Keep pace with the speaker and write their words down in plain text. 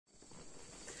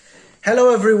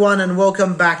Hello everyone and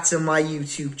welcome back to my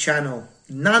YouTube channel.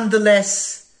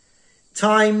 Nonetheless,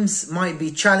 times might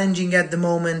be challenging at the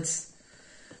moment,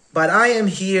 but I am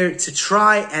here to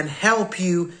try and help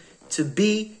you to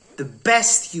be the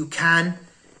best you can.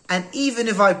 And even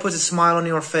if I put a smile on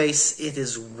your face, it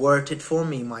is worth it for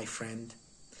me, my friend.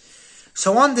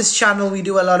 So on this channel, we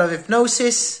do a lot of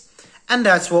hypnosis, and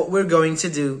that's what we're going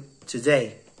to do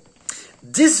today.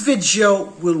 This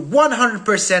video will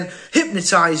 100%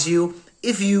 hypnotize you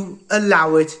if you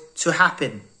allow it to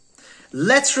happen.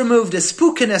 Let's remove the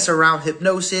spookiness around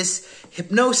hypnosis.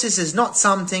 Hypnosis is not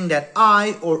something that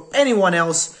I or anyone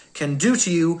else can do to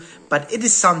you, but it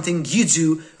is something you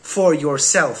do for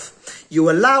yourself. You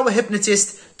allow a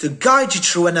hypnotist to guide you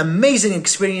through an amazing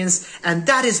experience, and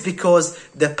that is because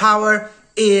the power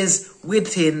is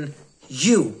within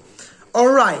you.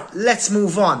 Alright, let's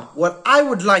move on. What I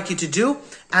would like you to do,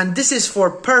 and this is for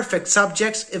perfect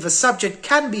subjects, if a subject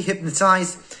can be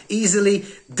hypnotized easily,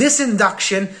 this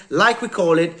induction, like we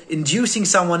call it, inducing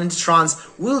someone into trance,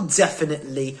 will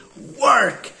definitely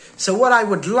work. So what I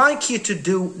would like you to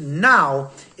do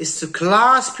now is to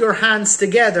clasp your hands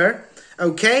together,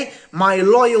 okay? My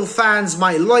loyal fans,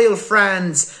 my loyal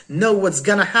friends know what's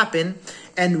gonna happen.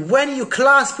 And when you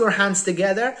clasp your hands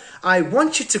together, I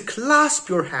want you to clasp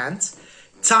your hands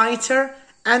tighter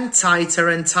and tighter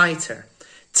and tighter.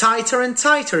 Tighter and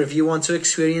tighter if you want to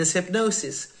experience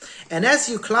hypnosis. And as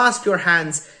you clasp your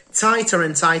hands tighter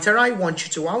and tighter, I want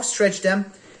you to outstretch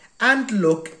them and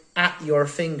look at your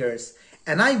fingers.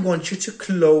 And I want you to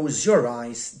close your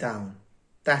eyes down.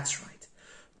 That's right.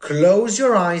 Close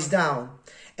your eyes down.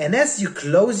 And as you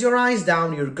close your eyes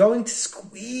down, you're going to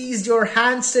squeeze your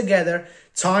hands together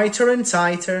tighter and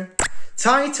tighter,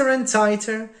 tighter and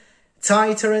tighter,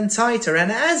 tighter and tighter.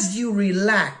 And as you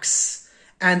relax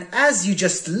and as you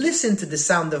just listen to the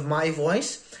sound of my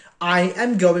voice, I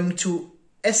am going to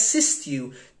assist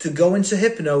you to go into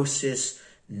hypnosis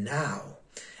now.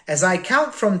 As I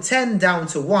count from 10 down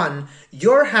to 1,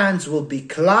 your hands will be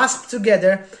clasped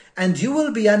together and you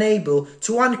will be unable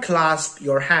to unclasp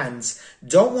your hands.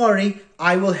 Don't worry,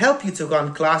 I will help you to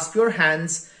unclasp your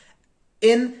hands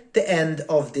in the end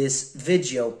of this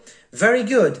video. Very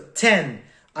good. 10.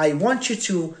 I want you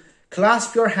to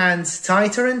clasp your hands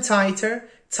tighter and tighter,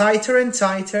 tighter and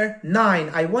tighter. 9.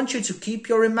 I want you to keep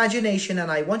your imagination and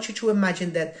I want you to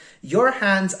imagine that your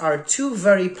hands are two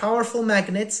very powerful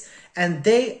magnets and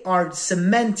they are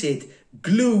cemented,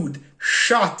 glued,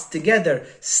 shot together,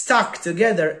 stuck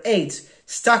together. 8.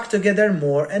 Stuck together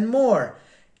more and more.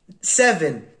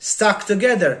 7. Stuck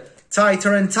together,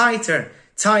 tighter and tighter,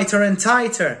 tighter and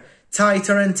tighter,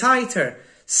 tighter and tighter.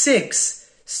 6.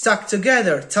 Stuck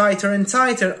together, tighter and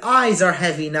tighter. Eyes are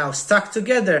heavy now, stuck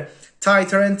together,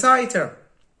 tighter and tighter.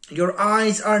 Your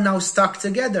eyes are now stuck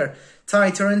together,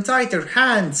 tighter and tighter.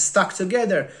 Hands stuck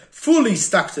together, fully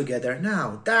stuck together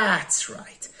now. That's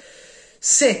right.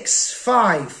 6,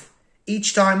 5.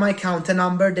 Each time I count a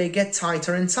number, they get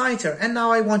tighter and tighter. And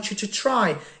now I want you to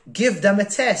try. Give them a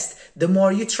test. The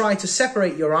more you try to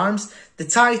separate your arms, the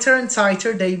tighter and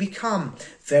tighter they become.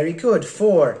 Very good.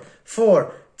 4,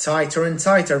 4. Tighter and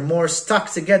tighter, more stuck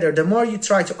together. The more you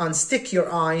try to unstick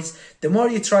your eyes, the more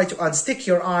you try to unstick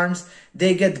your arms,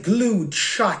 they get glued,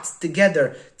 shut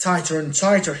together. Tighter and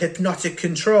tighter, hypnotic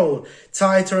control.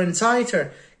 Tighter and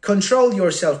tighter. Control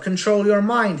yourself, control your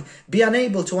mind. Be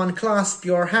unable to unclasp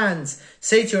your hands.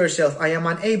 Say to yourself, I am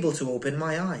unable to open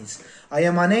my eyes. I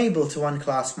am unable to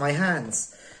unclasp my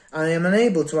hands. I am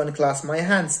unable to unclasp my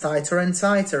hands. Tighter and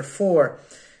tighter. 4.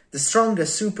 The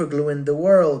strongest superglue in the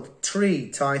world. 3.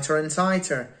 Tighter and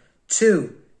tighter.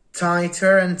 2.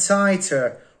 Tighter and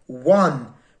tighter. 1.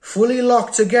 Fully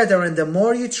locked together, and the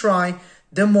more you try,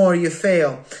 the more you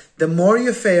fail. The more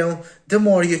you fail, the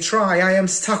more you try. I am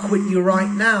stuck with you right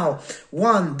now.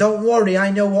 1. Don't worry,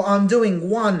 I know what I'm doing.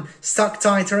 1. Stuck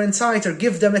tighter and tighter.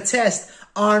 Give them a test.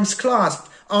 Arms clasped,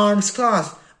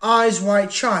 eyes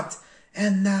wide shut.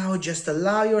 And now just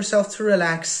allow yourself to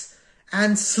relax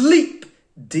and sleep.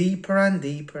 Deeper and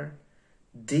deeper,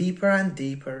 deeper and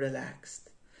deeper relaxed.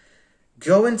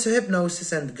 Go into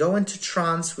hypnosis and go into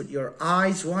trance with your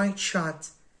eyes wide shut,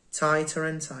 tighter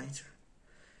and tighter,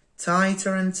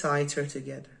 tighter and tighter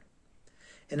together.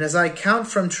 And as I count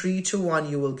from 3 to 1,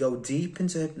 you will go deep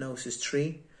into hypnosis.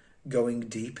 3, going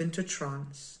deep into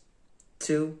trance.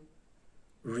 2,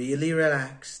 really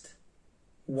relaxed.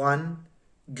 1,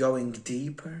 going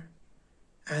deeper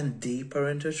and deeper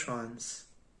into trance.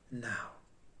 Now.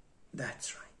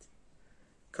 That's right.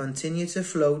 Continue to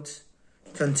float,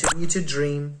 continue to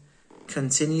dream,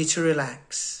 continue to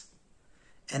relax.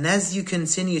 And as you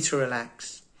continue to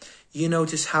relax, you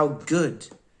notice how good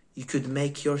you could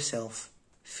make yourself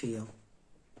feel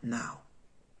now.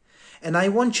 And I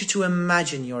want you to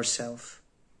imagine yourself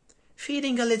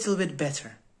feeling a little bit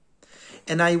better.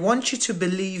 And I want you to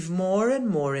believe more and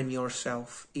more in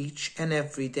yourself each and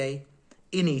every day,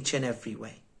 in each and every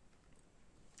way.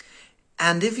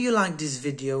 And if you like these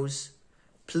videos,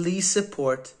 please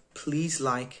support, please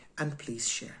like, and please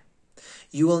share.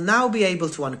 You will now be able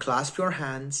to unclasp your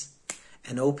hands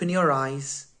and open your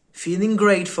eyes, feeling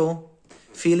grateful,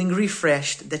 feeling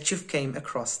refreshed that you've came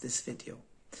across this video.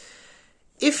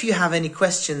 If you have any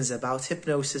questions about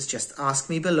hypnosis, just ask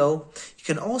me below. You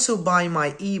can also buy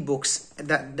my ebooks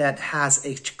that has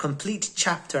a complete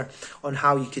chapter on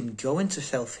how you can go into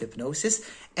self-hypnosis.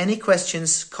 Any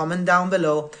questions, comment down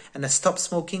below, and a Stop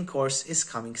Smoking course is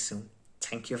coming soon.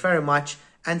 Thank you very much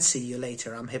and see you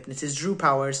later. I'm Hypnotist Drew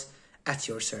Powers at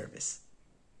your service.